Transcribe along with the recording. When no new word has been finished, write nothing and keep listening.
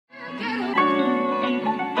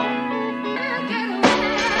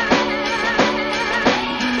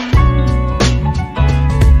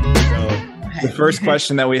The first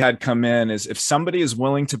question that we had come in is, if somebody is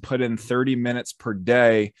willing to put in 30 minutes per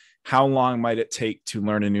day, how long might it take to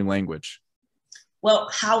learn a new language? Well,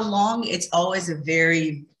 how long? It's always a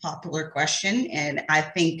very popular question. And I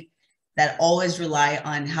think that always rely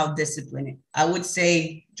on how disciplined. I would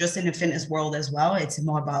say just in the fitness world as well, it's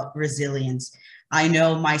more about resilience. I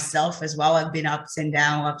know myself as well. I've been ups and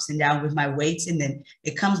down with my weights, and then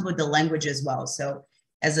it comes with the language as well. So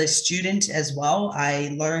as a student as well,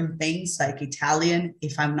 I learn things like Italian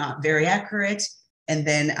if I'm not very accurate. And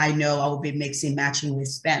then I know I will be mixing, matching with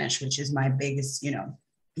Spanish, which is my biggest,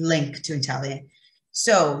 link to Italian.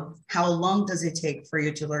 So how long does it take for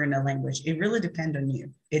you to learn a language? It really depends on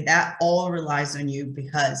you. That all relies on you,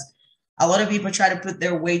 because a lot of people try to put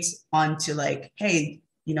their weights onto like, hey,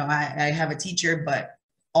 I have a teacher, but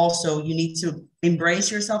also you need to embrace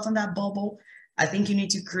yourself in that bubble. I think you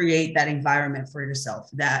need to create that environment for yourself,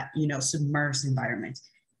 that, submerged environment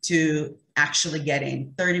to actually get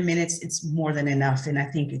in. 30 minutes, it's more than enough. And I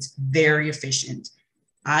think it's very efficient.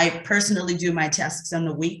 I personally do my tasks on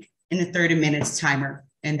the week in a 30 minutes timer.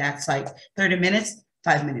 And that's like 30 minutes,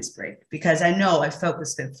 5 minutes break, because I know I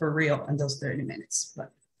focused it for real on those 30 minutes.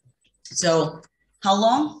 But so how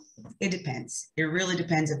long? It depends. It really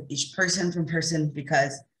depends on each person from person,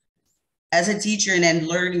 because as a teacher and then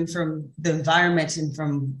learning from the environment and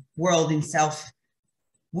from world itself,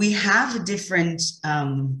 we have different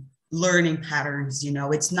learning patterns.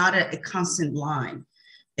 It's not a constant line.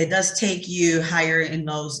 It does take you higher in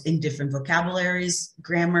different vocabularies,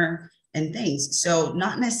 grammar, and things. So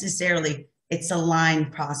not necessarily it's a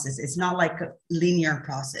line process. It's not like a linear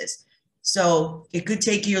process. So it could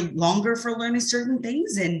take you longer for learning certain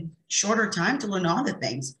things and shorter time to learn other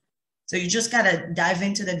things. So you just got to dive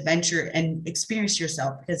into the adventure and experience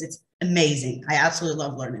yourself, because it's amazing. I absolutely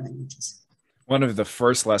love learning languages. One of the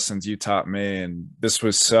first lessons you taught me, and this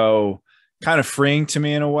was so kind of freeing to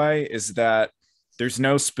me in a way, is that there's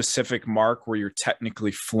no specific mark where you're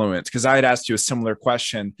technically fluent. Because I had asked you a similar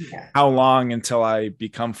question, how long until I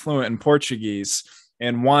become fluent in Portuguese?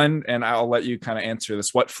 And I'll let you kind of answer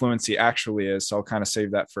this, what fluency actually is. So I'll kind of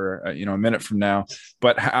save that for, a minute from now,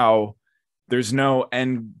 but how there's no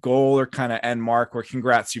end goal or kind of end mark where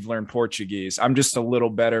congrats, you've learned Portuguese. I'm just a little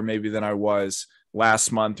better maybe than I was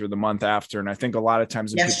last month or the month after. And I think a lot of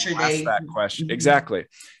times when people ask that question, exactly.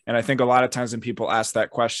 And I think a lot of times when people ask that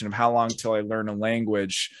question of how long till I learn a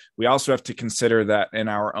language, we also have to consider that in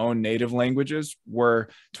our own native languages, we're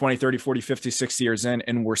 20, 30, 40, 50, 60 years in,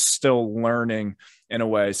 and we're still learning in a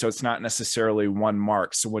way. So it's not necessarily one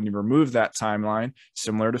mark. So when you remove that timeline,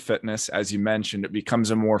 similar to fitness, as you mentioned, it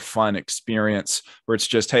becomes a more fun experience where it's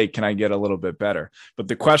just, hey, can I get a little bit better? But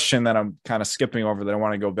the question that I'm kind of skipping over that I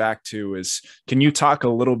want to go back to is, can you talk a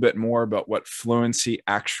little bit more about what fluency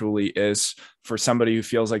actually is for somebody who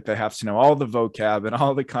feels like they have to know all the vocab and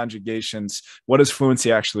all the conjugations? What does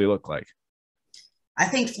fluency actually look like? I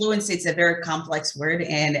think fluency, it's a very complex word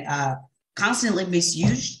and constantly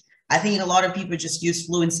misused. I think a lot of people just use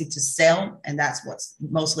fluency to sell, and that's what's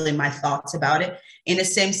mostly my thoughts about it. In the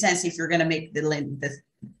same sense, if you're going to make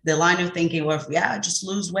the line of thinking, well, just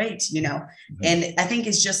lose weight, mm-hmm. And I think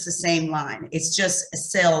it's just the same line. It's just a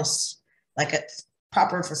sales, like a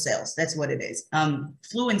proper for sales. That's what it is.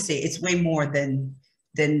 Fluency, it's way more than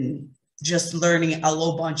just learning a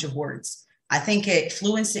low bunch of words. I think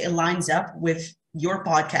fluency aligns up with your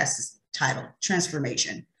podcast's title,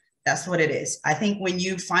 transformation. That's what it is. I think when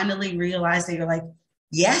you finally realize that you're like,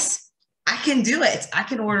 yes, I can do it. I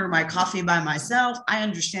can order my coffee by myself. I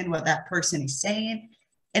understand what that person is saying.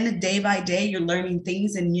 And the day by day, you're learning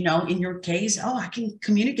things. And, in your case, I can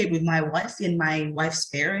communicate with my wife and my wife's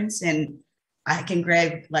parents, and I can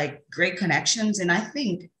grab great connections. And I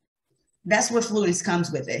think that's what fluence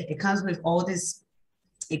comes with it. It comes with all these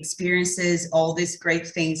experiences, all these great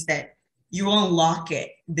things that you unlock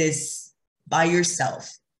this by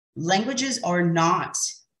yourself. Languages are not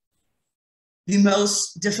the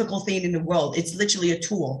most difficult thing in the world. It's literally a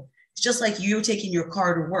tool. It's just like you taking your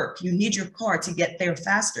car to work. You need your car to get there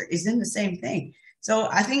faster. It's in the same thing. So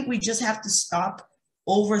I think we just have to stop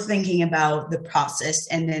overthinking about the process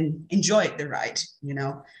and then enjoy the ride,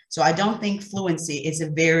 So I don't think fluency is a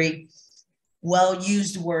very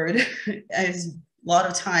well-used word. As a lot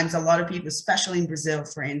of times, a lot of people, especially in Brazil,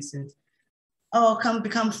 for instance, come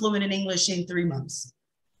become fluent in English in 3 months.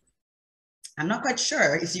 I'm not quite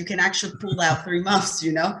sure if you can actually pull out 3 months,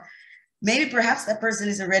 maybe perhaps that person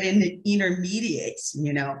is already in the intermediates,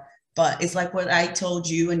 but it's like what I told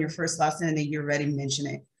you in your first lesson, and you already mentioned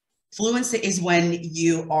it. Fluency is when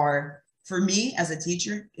you are, for me as a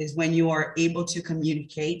teacher, is when you are able to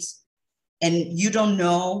communicate and you don't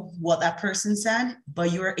know what that person said,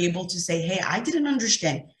 but you're able to say, hey, I didn't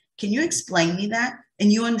understand. Can you explain me that?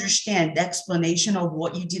 And you understand the explanation of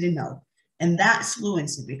what you didn't know. And that's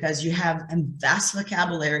fluency, because you have a vast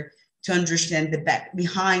vocabulary to understand the back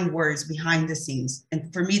behind words, behind the scenes.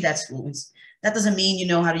 And for me, that's fluency. That doesn't mean you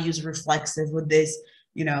know how to use reflexive with this,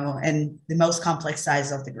 and the most complex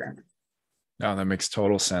size of the grammar. No, that makes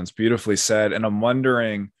total sense. Beautifully said. And I'm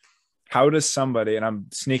wondering, how does somebody, and I'm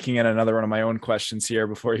sneaking in another one of my own questions here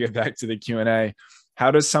before we get back to the Q&A,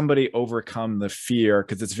 how does somebody overcome the fear?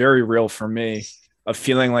 Because it's very real for me, of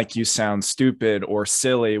feeling like you sound stupid or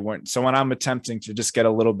silly. When I'm attempting to just get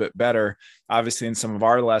a little bit better, obviously in some of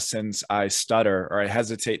our lessons, I stutter or I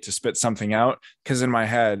hesitate to spit something out because in my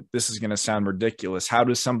head, this is going to sound ridiculous. How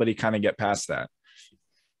does somebody kind of get past that?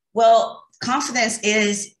 Well, confidence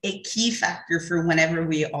is a key factor for whenever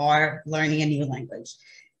we are learning a new language.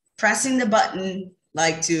 Pressing the button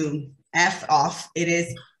like to F off, it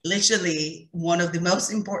is literally one of the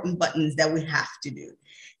most important buttons that we have to do.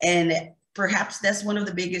 And perhaps that's one of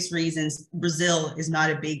the biggest reasons Brazil is not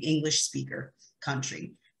a big English speaker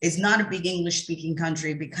country. It's not a big English speaking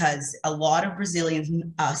country because a lot of Brazilians,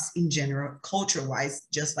 us in general, culture wise,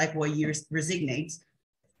 just like what you resignates,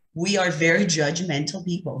 we are very judgmental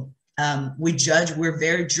people. We're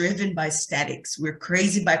very driven by aesthetics. We're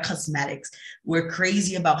crazy by cosmetics. We're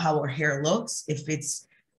crazy about how our hair looks, if it's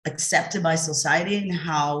accepted by society, and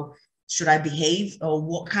how should I behave, or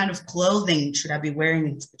what kind of clothing should I be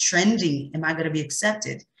wearing? Trending, am I going to be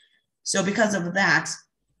accepted? So because of that,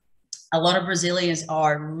 a lot of Brazilians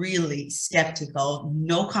are really skeptical,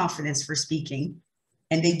 no confidence for speaking,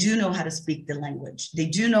 and they do know how to speak the language. They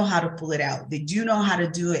do know how to pull it out. They do know how to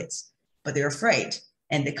do it, but they're afraid.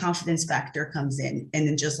 And the confidence factor comes in. And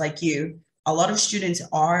then just like you, a lot of students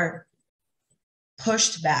are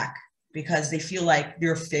pushed back because they feel like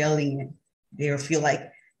they're failing it. They feel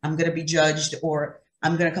like I'm going to be judged, or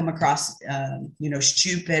I'm going to come across,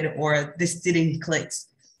 stupid, or this didn't click.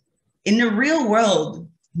 In the real world,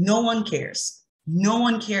 no one cares. No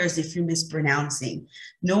one cares if you're mispronouncing.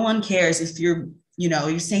 No one cares if you're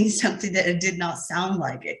saying something that it did not sound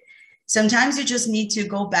like it. Sometimes you just need to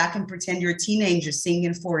go back and pretend you're a teenager singing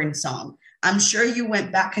a foreign song. I'm sure you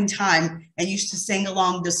went back in time and used to sing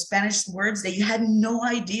along the Spanish words that you had no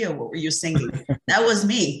idea what were you singing. That was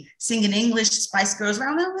me singing English Spice Girls,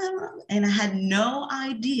 and I had no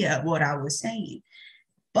idea what I was saying.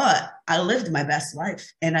 But I lived my best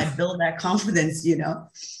life and I built that confidence,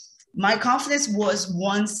 My confidence was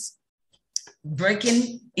once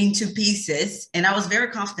breaking into pieces, and I was very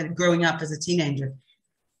confident growing up as a teenager.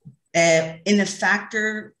 In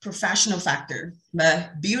the professional factor, the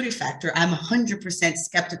beauty factor, I'm 100%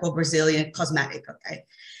 skeptical Brazilian cosmetic, okay?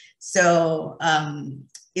 So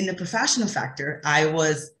in the professional factor,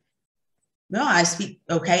 I speak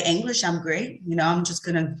okay English, I'm great, I'm just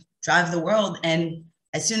gonna drive the world. And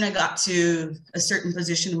as soon as I got to a certain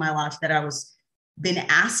position in my life that I was been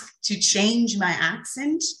asked to change my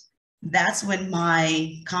accent, that's when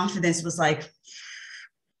my confidence was like,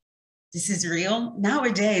 this is real.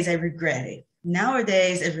 Nowadays, I regret it.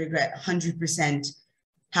 Nowadays, I regret 100%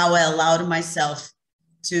 how I allowed myself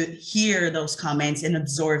to hear those comments and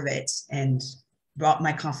absorb it, and brought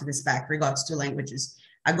my confidence back regards to languages.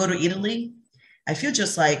 I go to Italy. I feel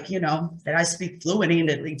just like, that I speak fluent in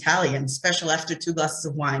Italian, especially after 2 glasses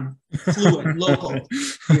of wine, fluent, local.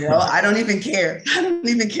 I don't even care. I don't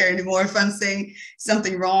even care anymore if I'm saying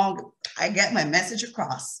something wrong. I get my message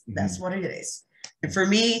across. That's what it is. And for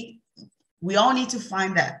me, we all need to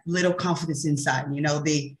find that little confidence inside,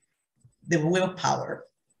 the willpower.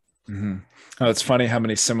 Mm-hmm. Oh, it's funny how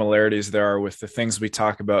many similarities there are with the things we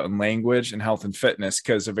talk about in language and health and fitness.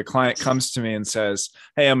 Because if a client comes to me and says,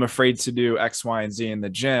 hey, I'm afraid to do X, Y, and Z in the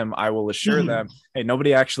gym, I will assure them, hey,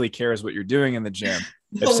 nobody actually cares what you're doing in the gym.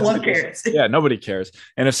 No one cares. Yeah, nobody cares.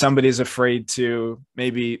 And if somebody's afraid to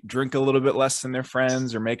maybe drink a little bit less than their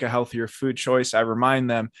friends or make a healthier food choice, I remind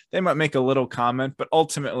them they might make a little comment, but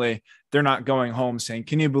ultimately they're not going home saying,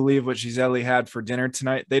 can you believe what Gisele had for dinner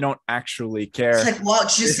tonight? They don't actually care. It's like, well,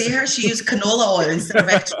 did you see her? She used canola oil instead of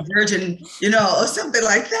extra virgin, or something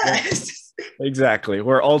like that. Yeah, exactly.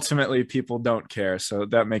 Where ultimately people don't care. So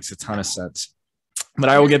that makes a ton of sense. But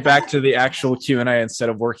I will get back to the actual Q&A instead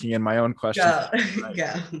of working in my own questions.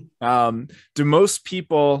 Yeah. Do most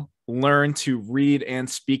people learn to read and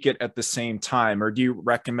speak it at the same time? Or do you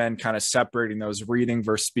recommend kind of separating those, reading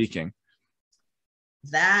versus speaking?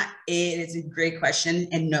 That is a great question.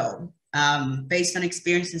 And no, based on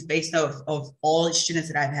experiences, based of all the students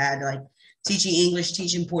that I've had, like teaching English,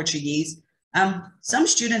 teaching Portuguese, some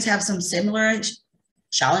students have some similar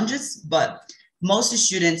challenges, but most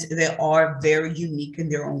students, they are very unique in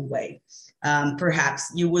their own way.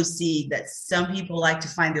 Perhaps you will see that some people like to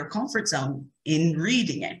find their comfort zone in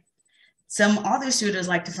reading it. Some other students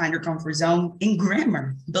like to find their comfort zone in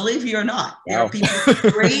grammar. Believe it or not, there Wow. are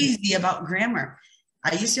people crazy about grammar.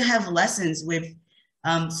 I used to have lessons with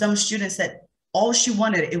some students that all she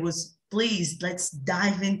wanted, it was, please, let's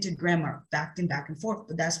dive into grammar, back and forth.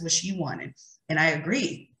 But that's what she wanted. And I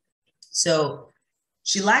agree. So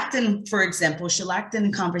she lacked in, for example, she lacked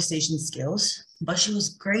in conversation skills, but she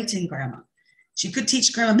was great in grammar. She could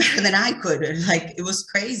teach grammar better than I could. Like, it was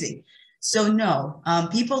crazy. So no,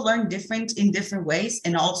 people learn different in different ways.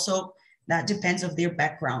 And also that depends of their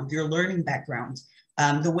background, their learning background.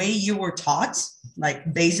 The way you were taught,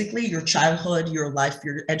 like basically your childhood, your life,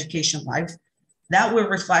 your education life, that will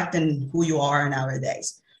reflect in who you are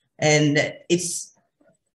nowadays. And it's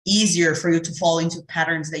easier for you to fall into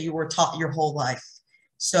patterns that you were taught your whole life.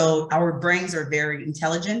 So our brains are very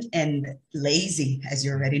intelligent and lazy, as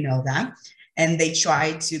you already know that. And they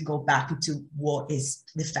try to go back into what is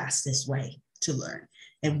the fastest way to learn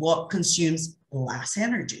and what consumes less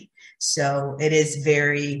energy. So it's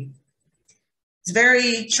very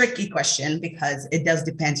tricky question because it does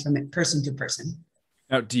depend from person to person.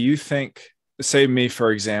 Now, do you think, say me,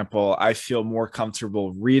 for example, I feel more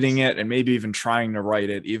comfortable reading it and maybe even trying to write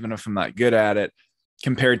it, even if I'm not good at it,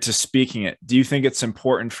 compared to speaking it? Do you think it's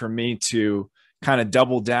important for me to kind of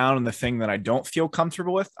double down on the thing that I don't feel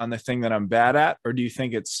comfortable with, on the thing that I'm bad at? Or do you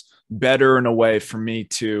think it's better in a way for me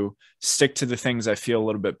to stick to the things I feel a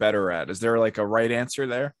little bit better at? Is there like a right answer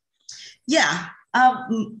there? Yeah.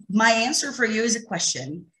 My answer for you is a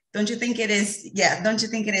question. Don't you think it is? Yeah. Don't you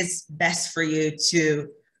think it is best for you to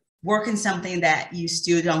work in something that you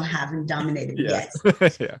still don't haven't dominated Yeah.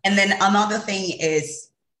 yet? Yeah. And then another thing is,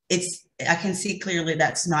 I can see clearly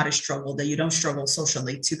that's not a struggle, that you don't struggle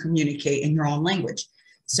socially to communicate in your own language.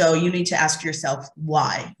 So you need to ask yourself,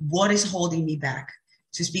 why? What is holding me back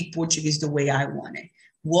to speak Portuguese the way I want it?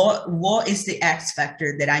 What is the X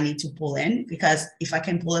factor that I need to pull in? Because if I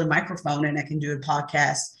can pull in a microphone and I can do a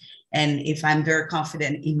podcast, and if I'm very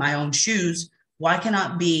confident in my own shoes, why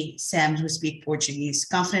cannot be Sam who speak Portuguese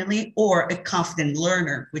confidently, or a confident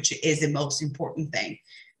learner, which is the most important thing.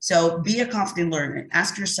 So be a confident learner.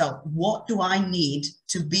 Ask yourself, what do I need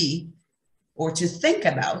to be or to think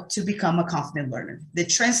about to become a confident learner? The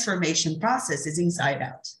transformation process is inside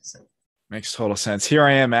out. So Makes total sense. Here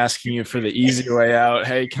I am asking you for the easy way out.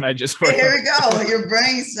 Hey, can I just work? Here we go. Your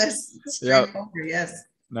brain's just straightforward. Yep. Yes.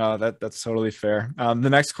 No, that's totally fair. The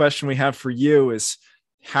next question we have for you is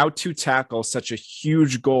how to tackle such a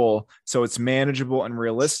huge goal so it's manageable and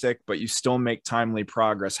realistic, but you still make timely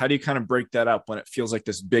progress. How do you kind of break that up when it feels like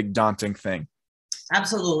this big daunting thing?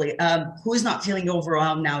 Absolutely. Who is not feeling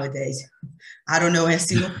overwhelmed nowadays? I don't know a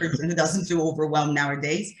single person who doesn't feel overwhelmed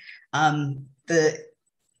nowadays.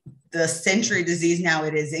 The century disease now,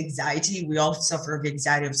 it is anxiety. We all suffer of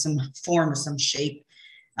anxiety of some form or some shape.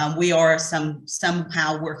 We are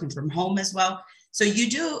somehow working from home as well. So you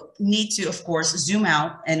do need to, of course, zoom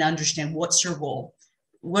out and understand what's your goal.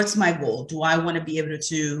 What's my goal? Do I want to be able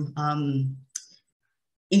to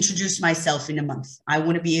introduce myself in a month? I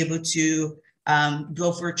want to be able to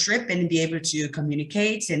go for a trip and be able to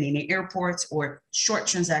communicate and in the airports, or short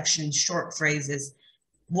transactions, short phrases.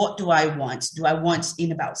 What do I want? Do I want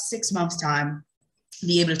in about 6 months' time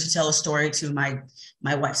be able to tell a story to my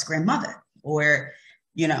wife's grandmother, or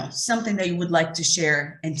something that you would like to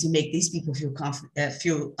share and to make these people feel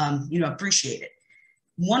appreciated.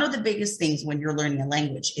 One of the biggest things when you're learning a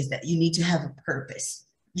language is that you need to have a purpose.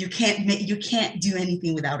 You can't do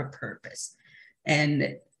anything without a purpose,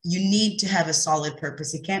 and you need to have a solid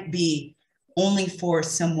purpose. It can't be only for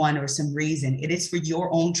someone or some reason. It is for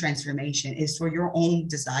your own transformation. It's for your own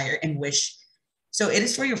desire and wish. So it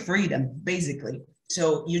is for your freedom, basically.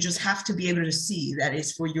 So you just have to be able to see that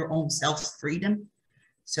it's for your own self-freedom.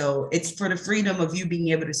 So it's for the freedom of you being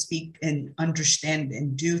able to speak and understand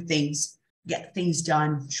and do things, get things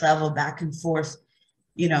done, travel back and forth,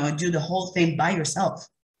 and do the whole thing by yourself.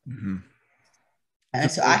 Mm-hmm. And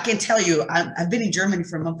so I can tell you, I've been in Germany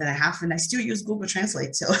for a month and a half, and I still use Google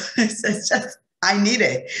Translate. So it's just, I need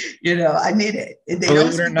it. I need it.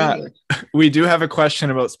 Believe it or not, we do have a question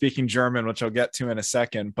about speaking German, which I'll get to in a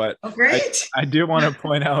second. But great. I do want to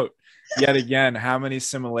point out yet again how many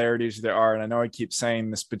similarities there are. And I know I keep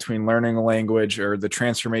saying this between learning a language or the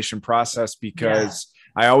transformation process, because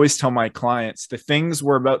I always tell my clients the things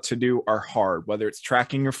we're about to do are hard, whether it's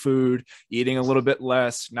tracking your food, eating a little bit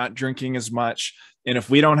less, not drinking as much. And if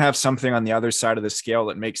we don't have something on the other side of the scale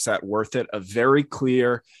that makes that worth it, a very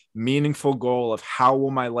clear, meaningful goal of how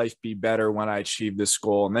will my life be better when I achieve this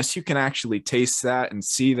goal, unless you can actually taste that and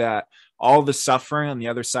see that all the suffering on the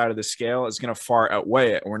other side of the scale is going to far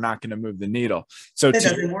outweigh it. We're not going to move the needle. So It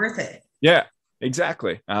doesn't worth it. yeah,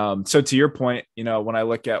 exactly. So to your point, when I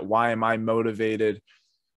look at why am I motivated,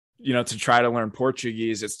 to try to learn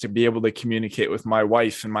Portuguese, it's to be able to communicate with my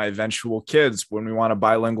wife and my eventual kids when we want a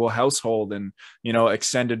bilingual household and,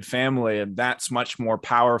 extended family. And that's much more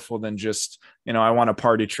powerful than just, I want a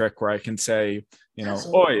party trick where I can say,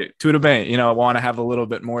 oi, tudo bem, I want to have a little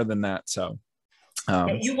bit more than that. So.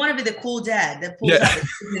 You want to be the cool dad that pulls yeah. out the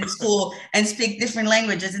kids in school and speak different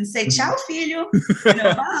languages and say, ciao, filho,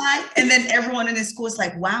 bye. And then everyone in the school is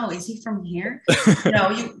like, wow, is he from here?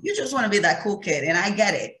 You just want to be that cool kid. And I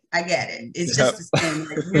get it. It's just the same.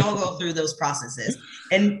 Like, we all go through those processes.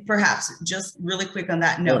 And perhaps just really quick on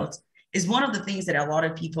that note, is one of the things that a lot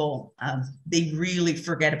of people, they really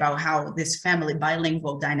forget about how this family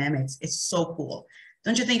bilingual dynamics is so cool.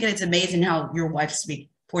 Don't you think it's amazing how your wife speaks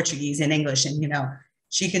Portuguese and English, and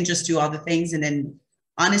she can just do all the things? And then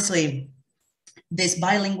honestly, this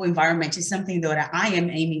bilingual environment is something that I am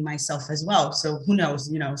aiming myself as well. So who knows,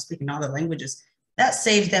 speaking other languages, that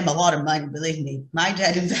saved them a lot of money. Believe me, my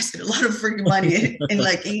dad invested a lot of freaking money in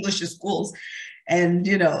like English schools, and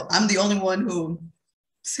I'm the only one who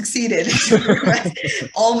succeeded.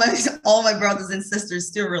 all my brothers and sisters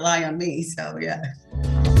still rely on me. So yeah.